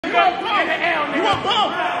want bum? You want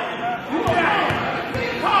bum?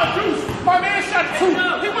 Call Juice. My man shot 2.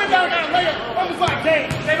 He went down that layup. I was like, dang.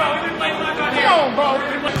 Come on, bro.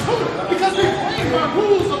 Because we playing by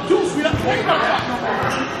rules of Juice. We don't play by clock no more.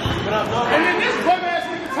 And then this bum ass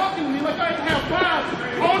nigga talking to me like I have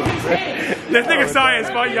 5 on his head. This nigga saw it,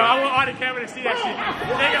 y'all. I want all the camera to see that shit.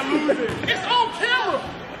 Nigga losing. It's on camera.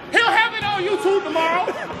 He'll have it on YouTube tomorrow.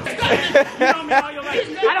 You know me all your life.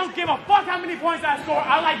 I don't give a fuck how many points I score.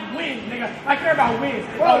 I like wins, nigga. I care about wins.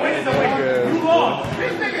 A win is a win. You lost.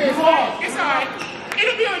 This nigga is lost. It's alright.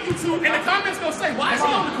 It'll be on YouTube, and the comments gonna say, why is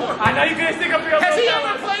he on the court? I know you couldn't stick up for your Has he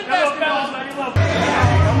ever played basketball? I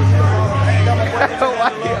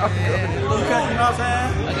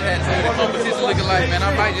just had to see the competition looking like, man.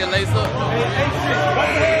 I might just lace up.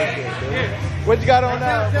 What you got on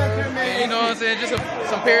now, bro? Man, you know what I'm saying? Just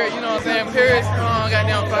some Paris, you know what I'm saying? Paris,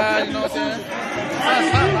 goddamn 5, you know what I'm saying?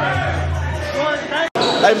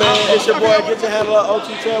 Hey man, it's your boy, Get Your Handle Up,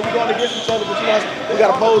 OT12. We're going against each other, but you know, we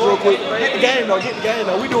got to pose real quick. Get the game though, get the game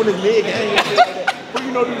though. We doing this mid-game and shit like that. Who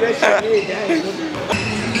you know do that shit mid-game?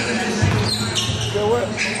 You know what?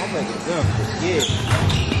 I'm making them. Yeah.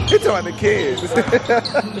 You're talking the kids.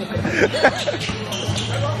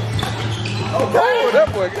 Oh, that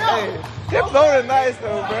boy, hey. That floating nice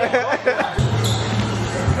though, bro.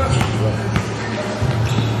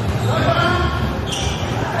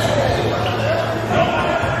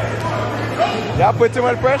 Y'all put too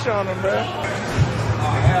much pressure on him, bro.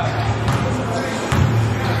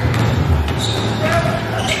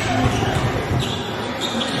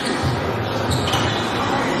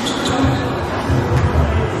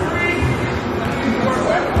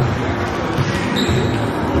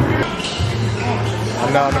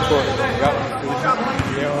 I'm not on the court.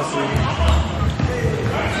 You don't see.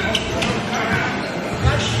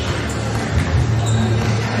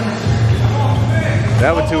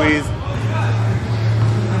 That was too easy.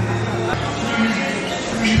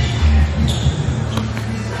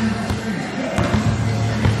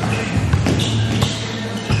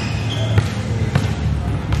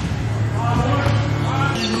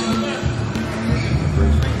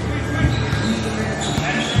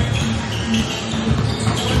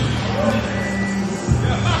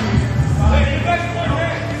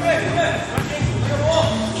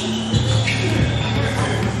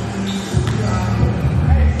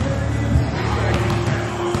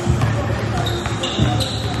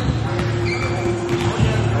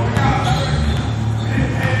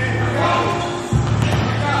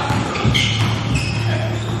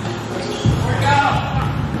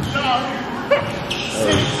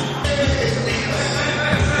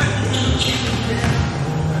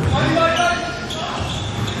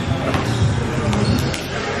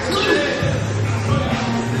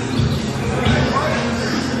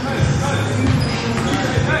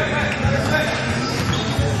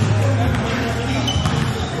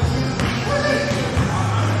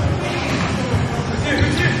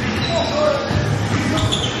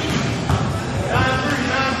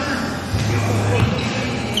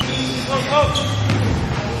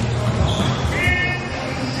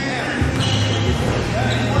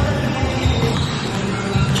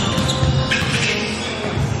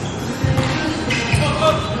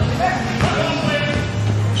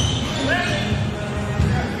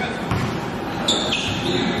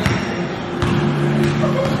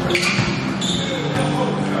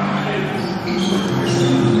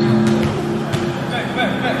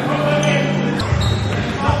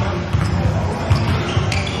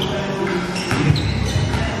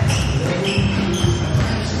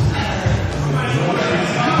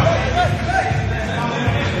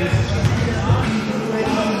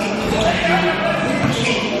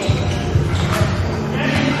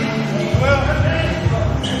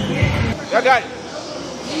 I got it.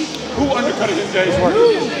 Who undercut his day's work?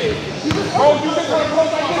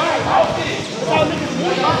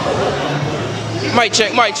 Mic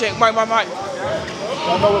check. Mic. I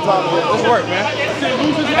know what time it is. Let's work, man.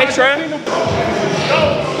 Hey, Trey.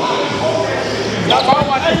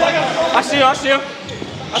 I see him.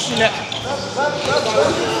 I see that.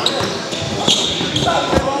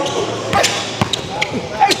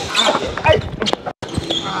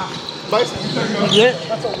 Mason, you taking up? Yeah.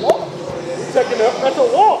 That's a walk. We're taking up. That's a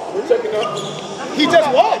walk. We're taking up. He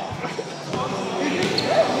just walked.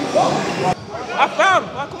 I found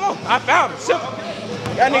him. Come on. I found him. Simple.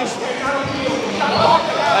 Y'all niggas.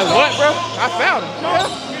 Like what, bro? I found him.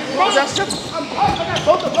 Yeah. Bro, that's simple. I got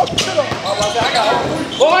both of them. I got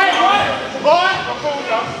it. Boy.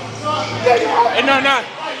 Hey, no.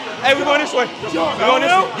 Hey, we're going this way. We're going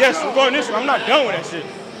this way. Yes, we're going this way. I'm not done with that shit.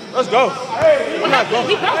 Let's go. I'm not going.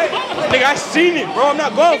 Nigga, I seen it, bro. I'm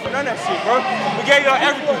not going for none of that shit, bro. We gave y'all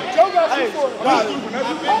everything.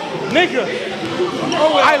 Nigga,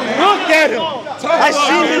 I looked at him. I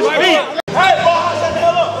seen his feet.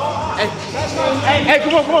 Hey,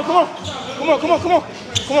 come on.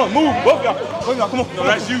 Come on, move. Both y'all. Come on. No,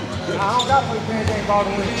 that's you. I don't got to play game ball to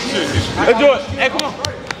win. Let's do it. Hey, come on.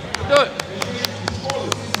 Do it.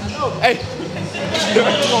 Hey. You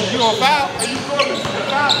gonna foul?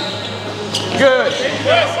 Good. Good.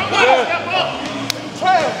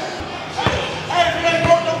 Hey, if it ain't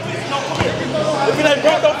broke, don't fix it. No, come here. If it ain't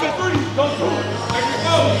broke, don't fix three. Don't do it.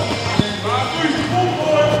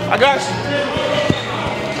 I got you.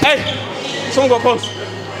 Hey, someone go post.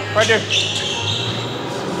 Right there.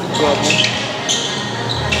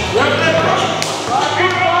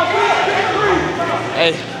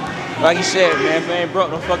 Hey, like you said, man, if it ain't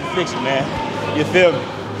broke, don't fucking fix it, man. You feel me?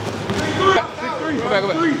 Go back.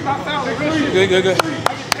 Good.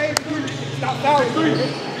 Stop fouling.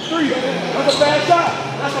 Three. That's a bad shot.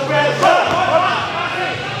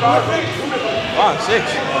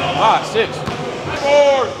 5, 6. 4.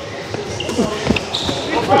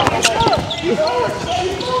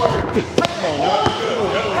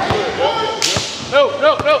 No.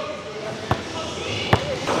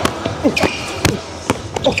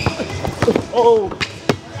 Oh.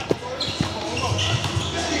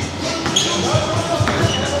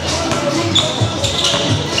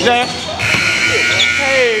 Yeah.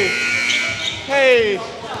 Hey.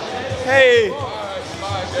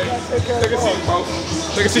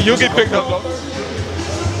 Take a seat, you'll get picked up though.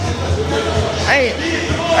 I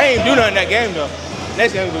ain't do nothing that game though.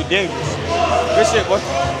 Next game will be dangerous. Good shit, boy.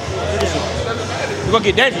 We're gonna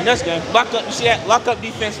get dangerous next game. Lock up, you see that? Lock up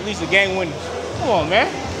defense at least the game winners. Come on, man.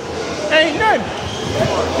 That ain't nothing.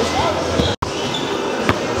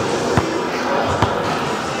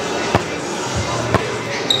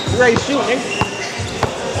 You ready to shoot, nigga?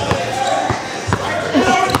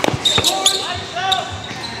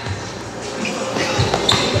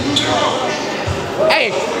 Hey!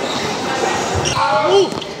 Ooh.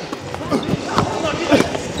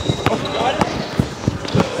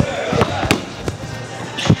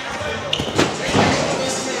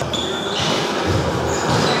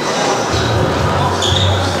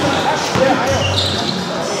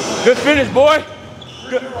 Good finish, boy.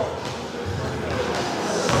 Good.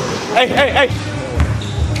 Hey.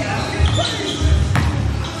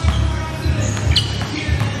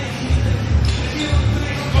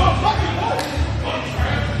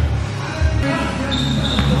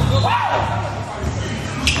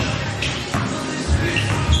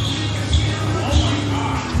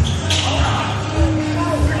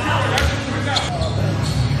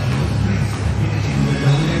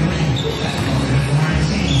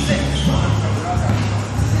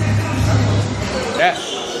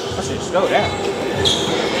 I should slow down.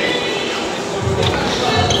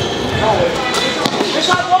 It's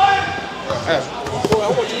not one.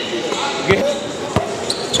 Get.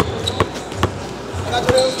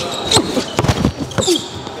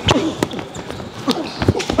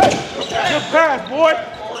 Good pass, boy.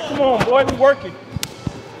 Come on, boy. We working.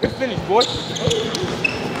 Good finish, boy.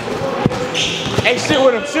 Hey, sit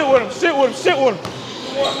with him.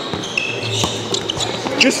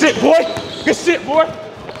 Good sit, boy. Good sit, boy.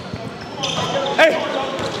 Hey.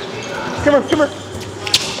 Come here.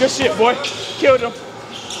 Good shit, boy. Killed him.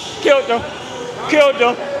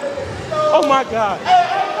 Oh, my God.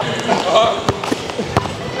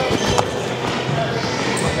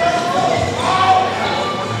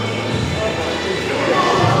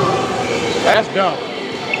 That's dumb.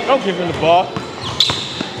 Don't give him the ball.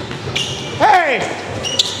 Hey!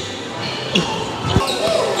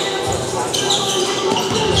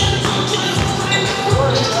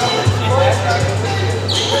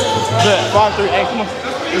 Good. 5-3. Hey, come on.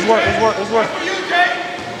 Let's work.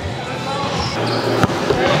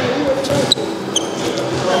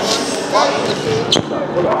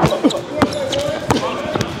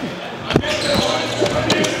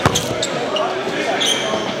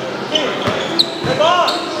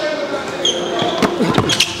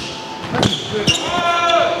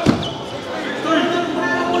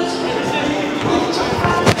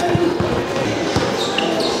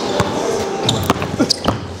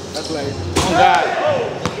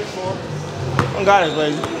 On God is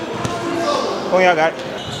lazy. Oh, y'all got it.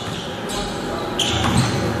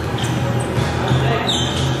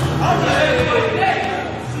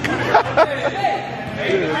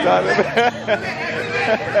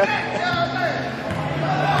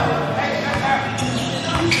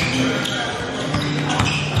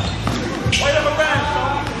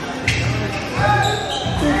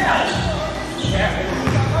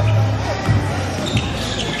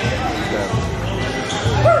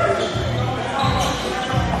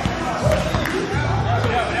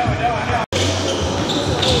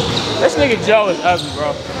 nigga Joe is ugly,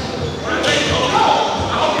 bro.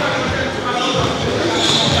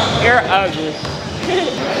 You're ugly.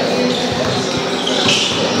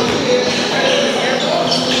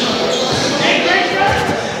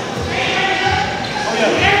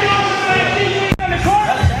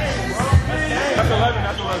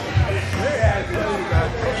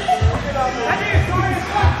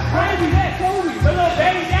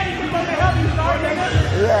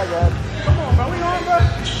 Yeah, bro. Come on, bro. We on, bro.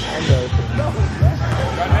 I'm good.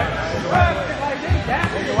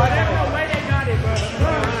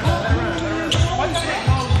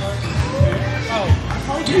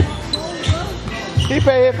 He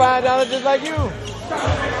paid $5 just like you.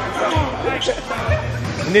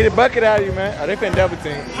 You need a bucket out of you, man. Oh, they finna double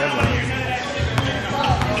team. Never mind.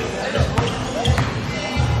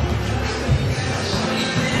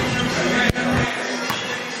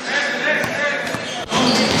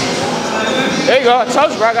 There you go. I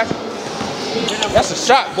told you, bro. I got you. That's a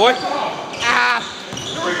shot, boy. Ah.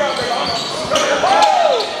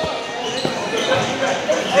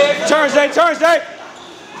 Turn, Zay. Turn, Zay.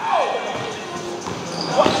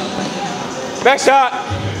 Back shot.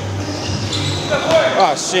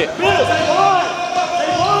 Oh, shit.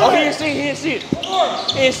 Oh, he didn't see it. He didn't see it.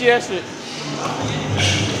 He didn't see that shit.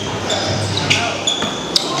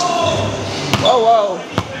 Whoa, whoa.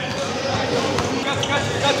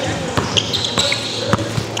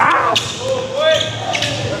 Ow!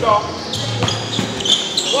 Let's go.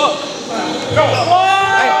 Whoa. Go.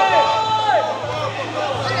 Hey.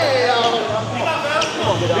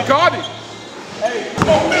 He caught it. Hey.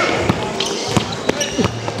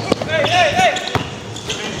 Hey.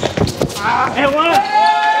 And one.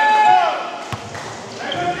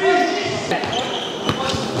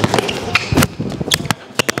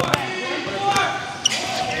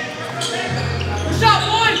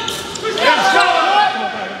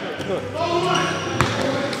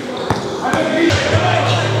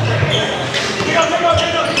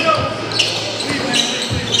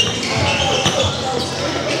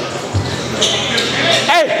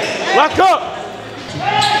 Hey, lock up.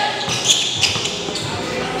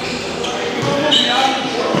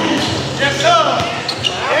 Yes, sir.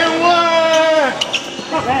 And one.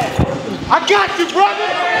 I got you, brother.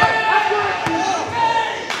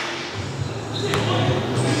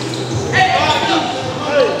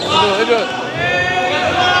 Let's do it.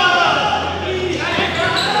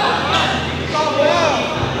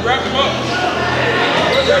 Wrap him up.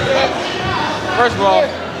 First of all.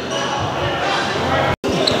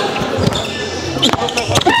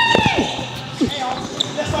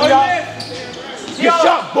 Good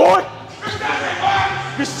shot, boy.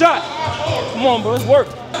 Good shot. Come on, bro. Let's work.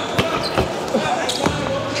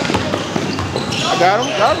 I got him.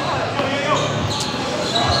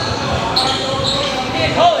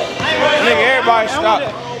 Nigga, everybody stop.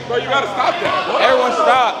 Bro, you gotta stop that. Everyone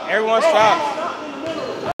stop. Everyone stop.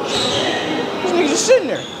 These niggas just sitting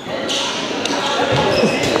there.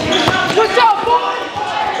 Good job, boy.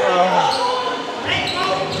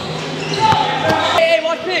 Hey,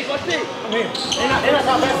 watch this. Come here. They're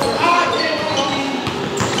not bad.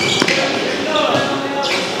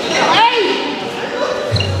 Hey!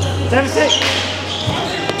 7-6.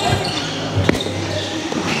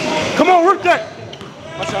 Come on, work that.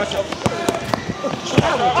 Watch out.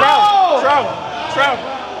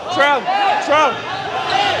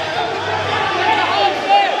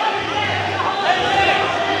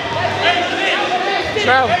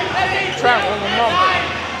 Travel. Travel on the mama.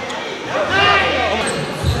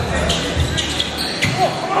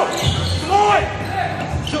 Come on!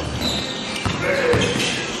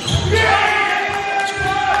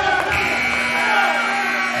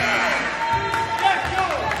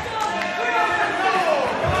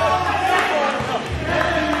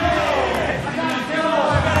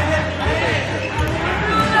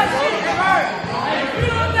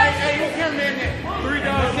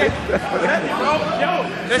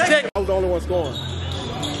 Let's check. I was the only one scoring.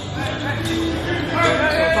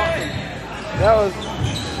 That was,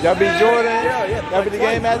 y'all beat Jordan? Yeah. Y'all beat the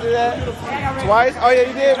game after that? Twice? Oh yeah,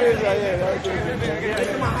 you did. Yeah, that was good.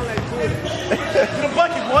 To the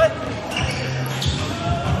bucket, what?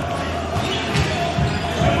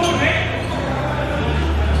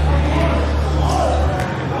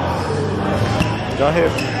 Don't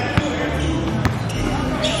hit me.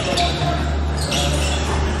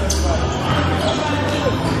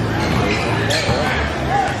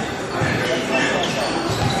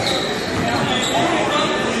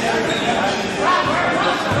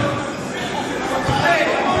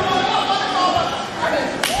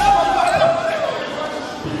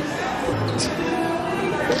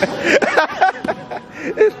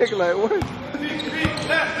 This nigga like, what?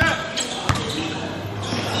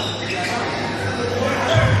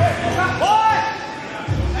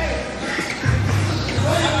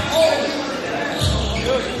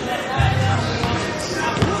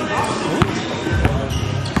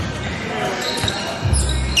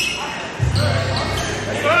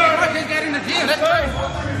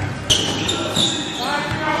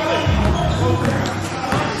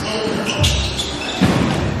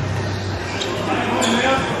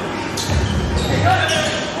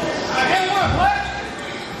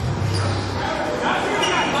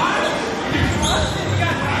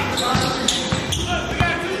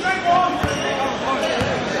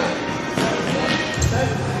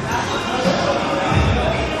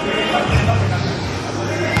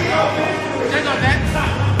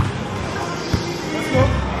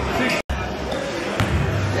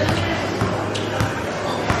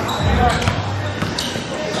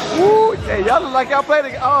 Ooh, hey, y'all look like y'all played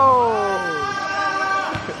it. Oh.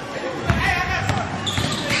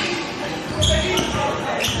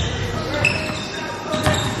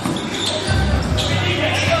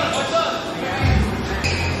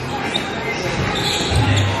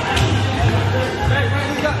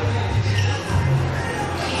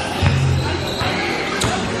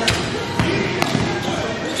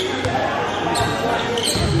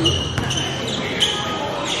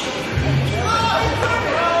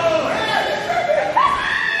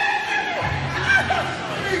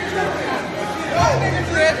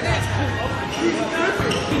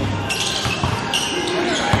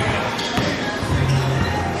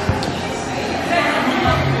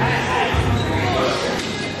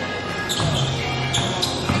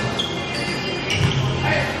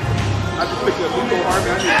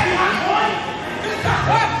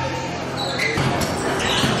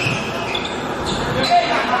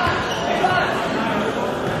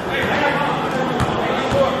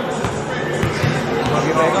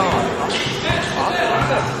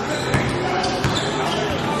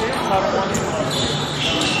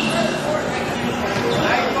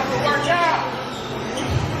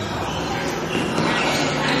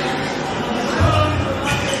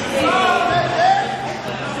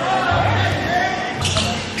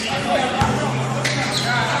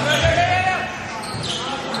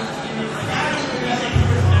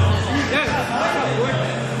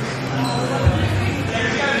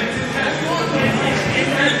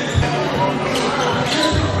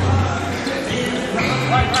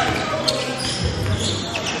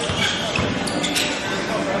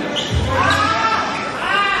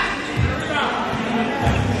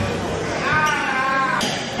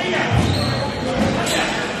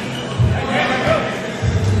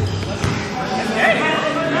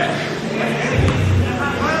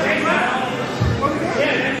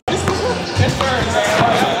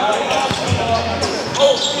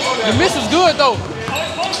 The miss was good though.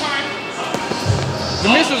 The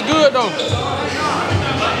miss was good though.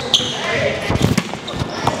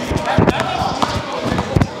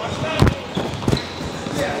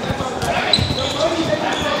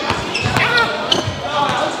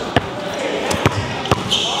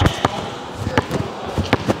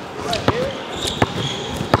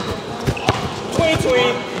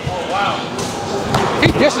 Oh wow.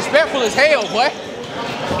 He's disrespectful as hell, boy.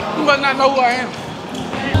 You must not know who I am.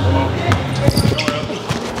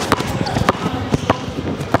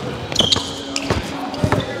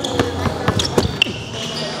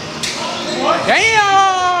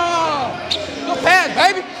 Damn! Good pass,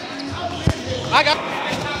 baby. I got.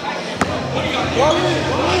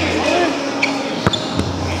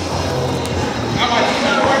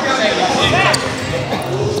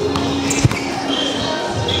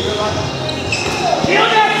 Kill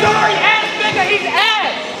that sorry ass nigga, he's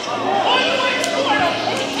ass! Oh, you ain't scoring him!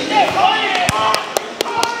 Oh, yeah!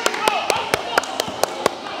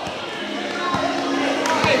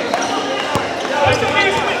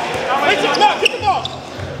 Wait till now, get the ball!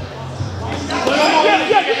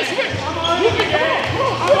 Yeah, get the switch! Move it, come on!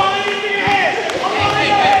 I'm on in your head! I'm on in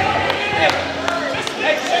your head!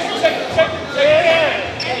 Hey, shake it!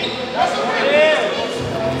 That's a win! Yeah!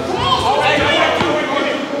 Come on!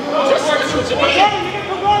 Just switch it!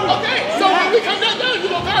 Okay, so when we come down, you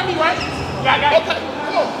gonna guard me, right? Yeah, I got it. Okay,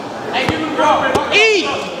 come on. Hey, give him the ball. Eat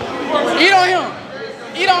on him.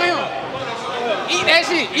 Eat on him. Eat that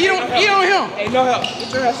shit. Eat on him. Hey, no help.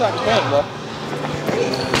 Get your ass out the paint, bro.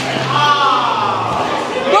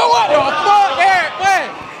 Go what the fuck, Eric? What?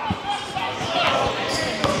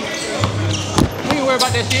 We ain't worry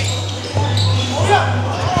about that shit.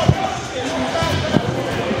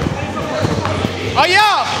 Oh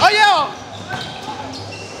yeah! Oh yeah!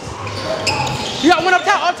 You got one up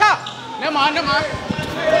top, Never mind.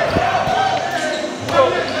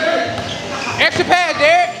 Extra pass,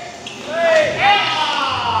 Derek.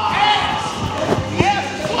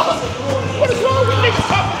 What is wrong with niggas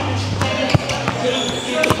talking?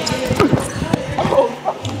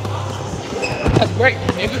 That's great,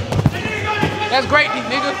 nigga. That's great,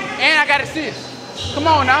 nigga. And I got assist. Come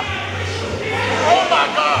on now. Oh my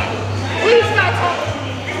God. Please stop talking.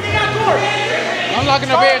 Get out door. I'm locking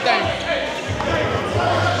up everything.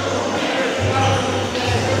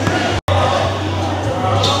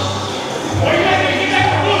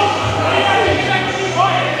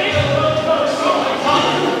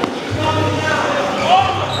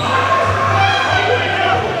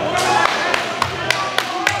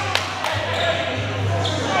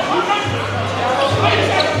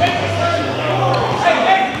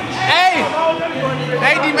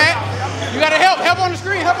 Help on the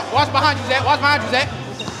screen. Help. Watch behind you, Zach. Watch behind you, Zach.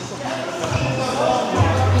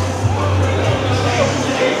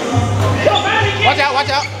 Watch out, watch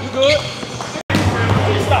out. You good?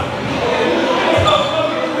 Stop.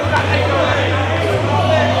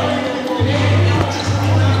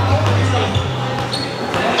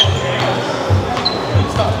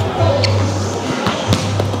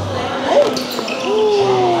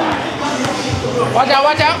 Watch out,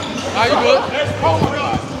 watch out. Are you good? Oh my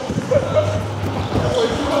God.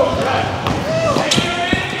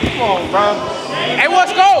 Come on, bro. Hey,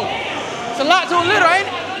 what's go? It's a lot to a little, ain't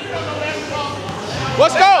it?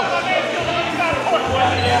 What's go?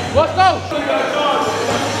 What's go?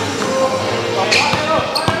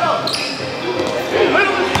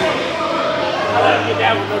 Get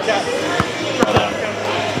down with no shot.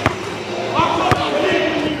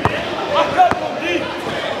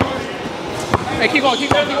 Hey, keep going, keep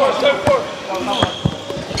going, keep going.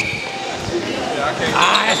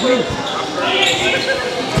 Ah, that's me.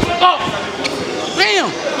 Oh! Damn!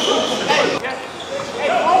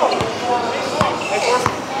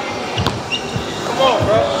 Come on,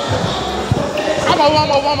 bro.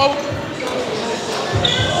 One more.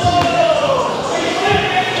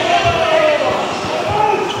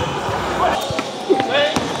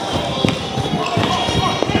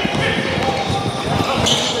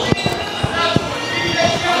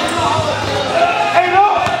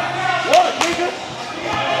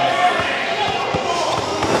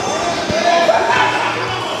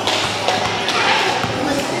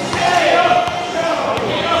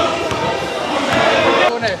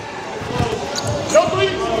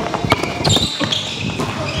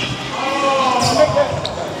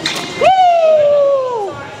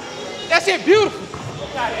 That's it, beautiful.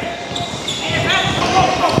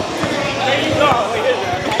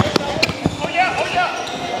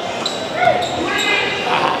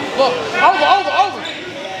 Look, over.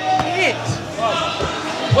 Hit.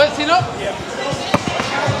 What's it up?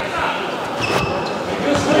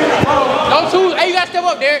 Don't choose. Hey, you gotta step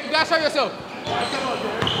up, Derek. You gotta show yourself.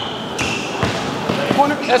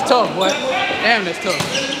 That's tough, boy. Damn, that's tough.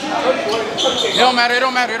 It don't matter.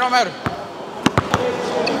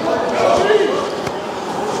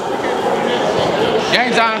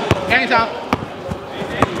 Game time.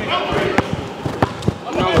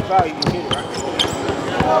 I'm not with foul, you can hit it, right?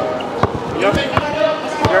 Yep.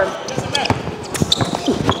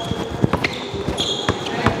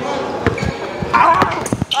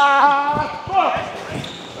 Fuck.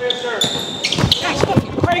 Yes, sir. That's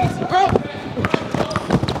fucking crazy, bro.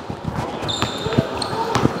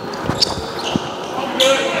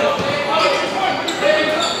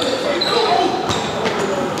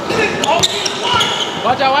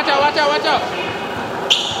 Watch out.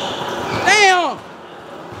 Damn!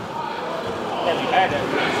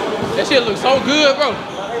 That shit looks so good, bro.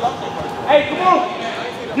 Hey, come on.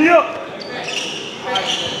 Diaw.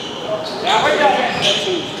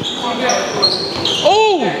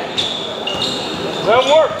 Ooh! That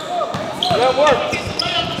works.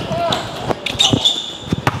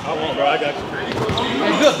 I won't, bro. I got you.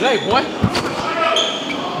 Hey, good play, boy.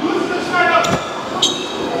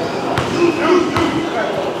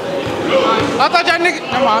 I thought y'all nigga.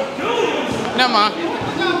 Never mind.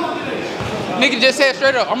 Nigga just said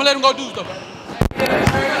straight up. I'm gonna let him go do stuff.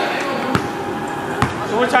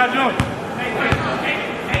 So what y'all doing?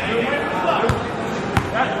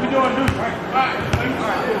 We doing dudes, right?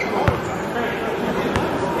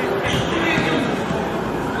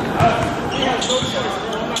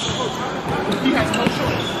 He has no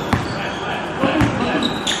choice.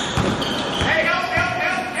 Hey,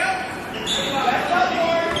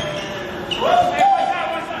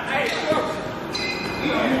 help.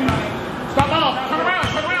 Stop off. Turn around.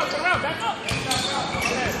 Back up.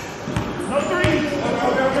 No threes.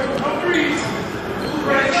 No threes.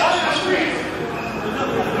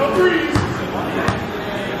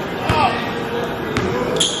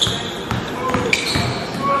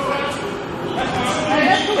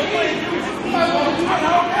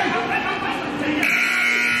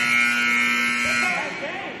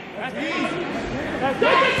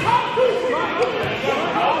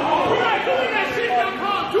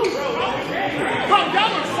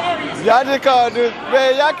 Y'all just called this.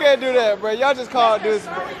 Man, y'all can't do that, bro. Y'all just called this.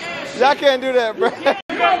 Y'all can't do that, bro. You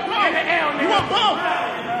want both?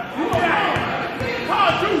 Call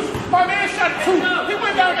Juice. My man shot 2. He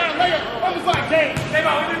went down that layup. Almost like game. Come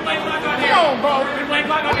on, bro.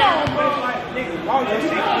 Come on, bro. I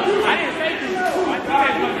didn't say this.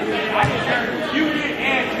 I didn't say you did,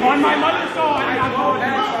 and on my mother's side, I got going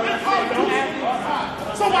down.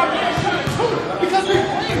 So my man shot 2 because we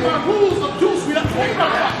played by rules of Juice. We don't play by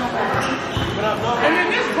that no more. And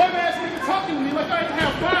then this bum ass nigga talking to me like I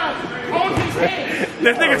have 5 on his head.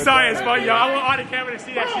 This nigga sorry as fuck, y'all. I want all the camera to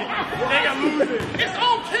see that shit. Nigga losing. It's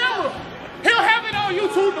on camera. He'll have it on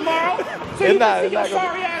YouTube tomorrow. So It's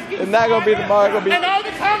not gonna be tomorrow. It's gonna be. And all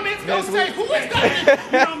the comments gonna say, who is that?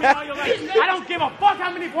 You know me all your life. I don't give a fuck how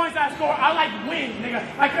many points I score. I like wins, nigga.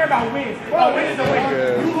 I care about wins. A win is a win.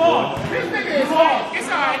 You lost. This nigga is lost. It's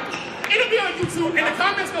alright. It'll be on YouTube, and the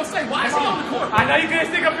comments gonna say, why is he on the court? I know you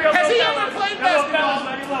couldn't stick up your Has he ever played basketball?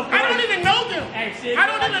 I don't even know them. I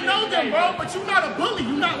don't even know them, bro. But you're not a bully.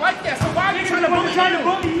 You're not like that. So why are you trying to bully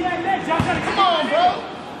him? Come on,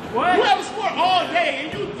 bro. What? You have a sport all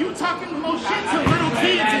day, and you talking the most shit to little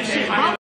kids and shit, bro.